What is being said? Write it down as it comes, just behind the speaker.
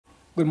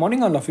Good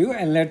morning, all of you,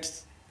 and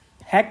let's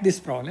hack this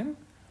problem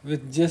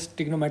with just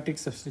trigonometric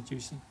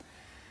substitution.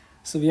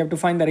 So we have to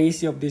find the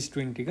ratio of these two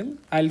integral.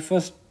 I'll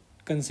first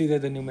consider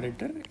the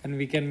numerator, and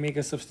we can make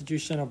a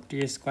substitution of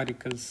t square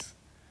equals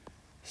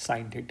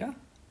sine theta,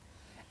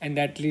 and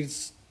that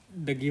leads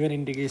the given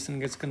integration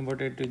gets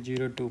converted to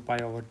 0 to pi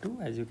over 2.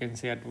 As you can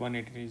see, at 1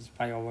 it is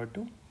pi over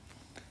 2.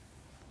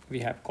 We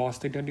have cos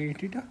theta d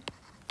theta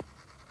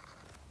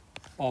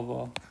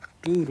over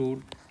 2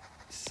 root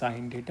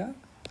sine theta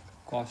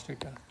cos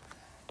theta,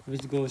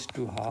 which goes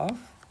to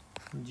half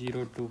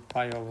 0 to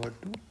pi over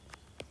 2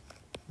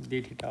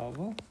 d theta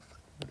over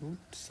root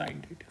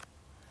sine theta.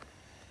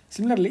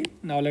 Similarly,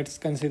 now let's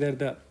consider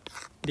the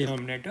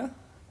denominator.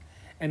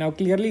 And now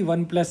clearly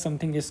 1 plus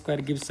something square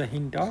gives a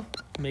hint of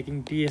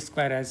making t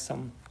square as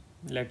some,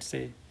 let's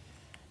say,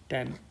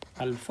 tan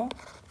alpha.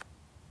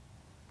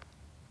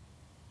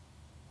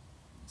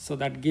 So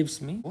that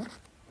gives me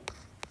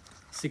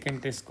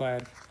secant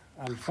square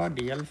alpha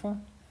d alpha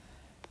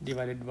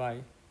divided by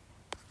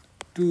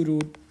 2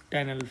 root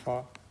tan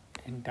alpha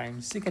n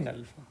times secant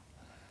alpha.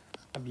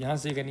 अब यहाँ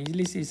से you can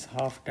easily see is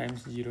half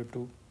times 0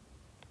 to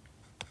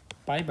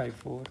pi by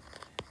 4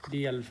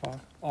 d alpha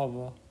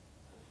over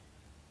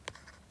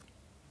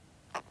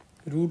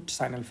root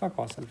sin alpha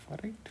cos alpha,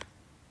 right?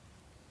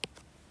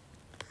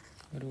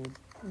 Root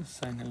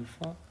sin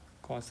alpha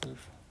cos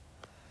alpha.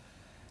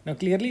 Now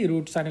clearly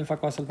root sin alpha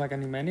cos alpha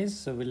can be managed,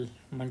 so we'll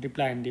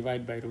multiply and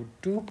divide by root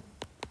 2.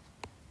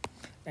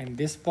 And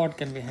this part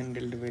can be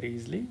handled very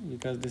easily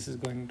because this is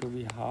going to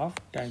be half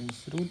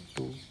times root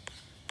 2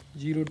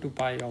 0 to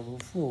pi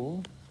over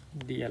 4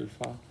 d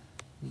alpha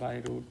by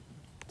root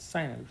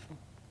sin alpha,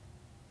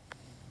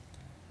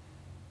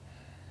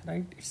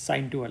 right? It's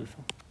sin 2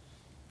 alpha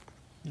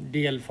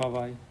d alpha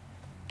by,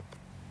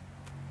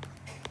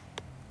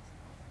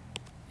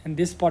 and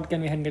this part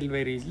can be handled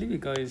very easily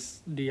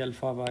because d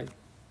alpha by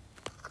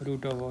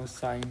root over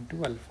sin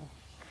 2 alpha.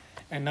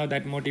 And now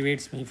that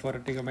motivates me for a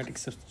trigonometric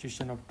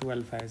substitution of 2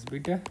 alpha as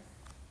beta,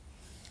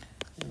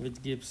 which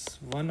gives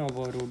 1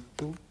 over root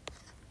 2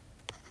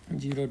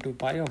 0 to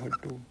pi over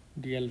 2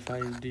 d alpha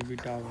is d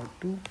beta over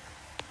 2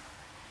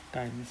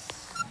 times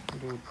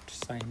root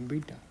sine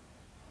beta,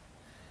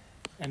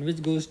 and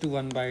which goes to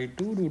 1 by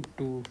 2 root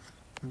 2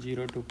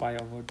 0 to pi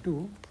over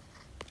 2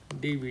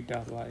 d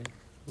beta by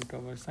root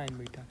over sine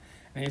beta.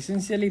 And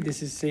essentially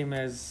this is same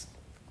as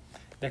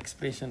the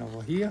expression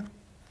over here.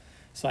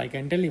 So I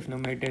can tell if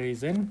numerator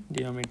is n,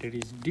 denominator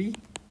is d.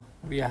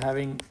 We are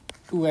having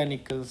 2n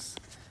equals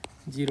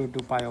 0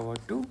 to pi over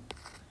 2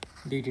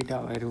 d theta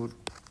by root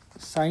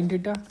sine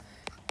theta,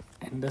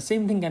 and the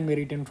same thing can be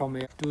written from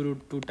a 2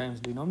 root 2 times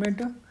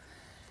denominator,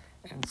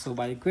 and so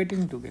by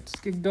equating 2 gets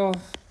kicked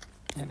off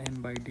and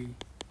n by d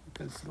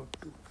equals root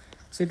 2.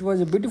 So it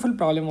was a beautiful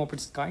problem of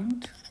its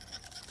kind,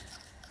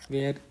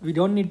 where we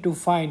don't need to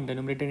find the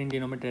numerator and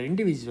denominator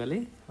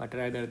individually, but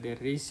rather their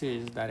ratio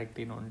is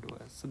directly known to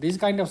us. So this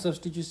kind of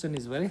substitution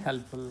is very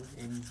helpful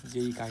in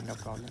JEE kind of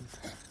problem.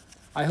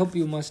 I hope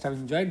you must have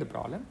enjoyed the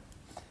problem,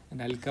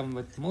 and I'll come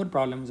with more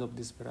problems of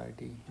this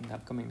variety in the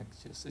upcoming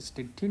lectures.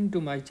 Stay tuned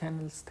to my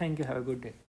channels. Thank you. Have a good day.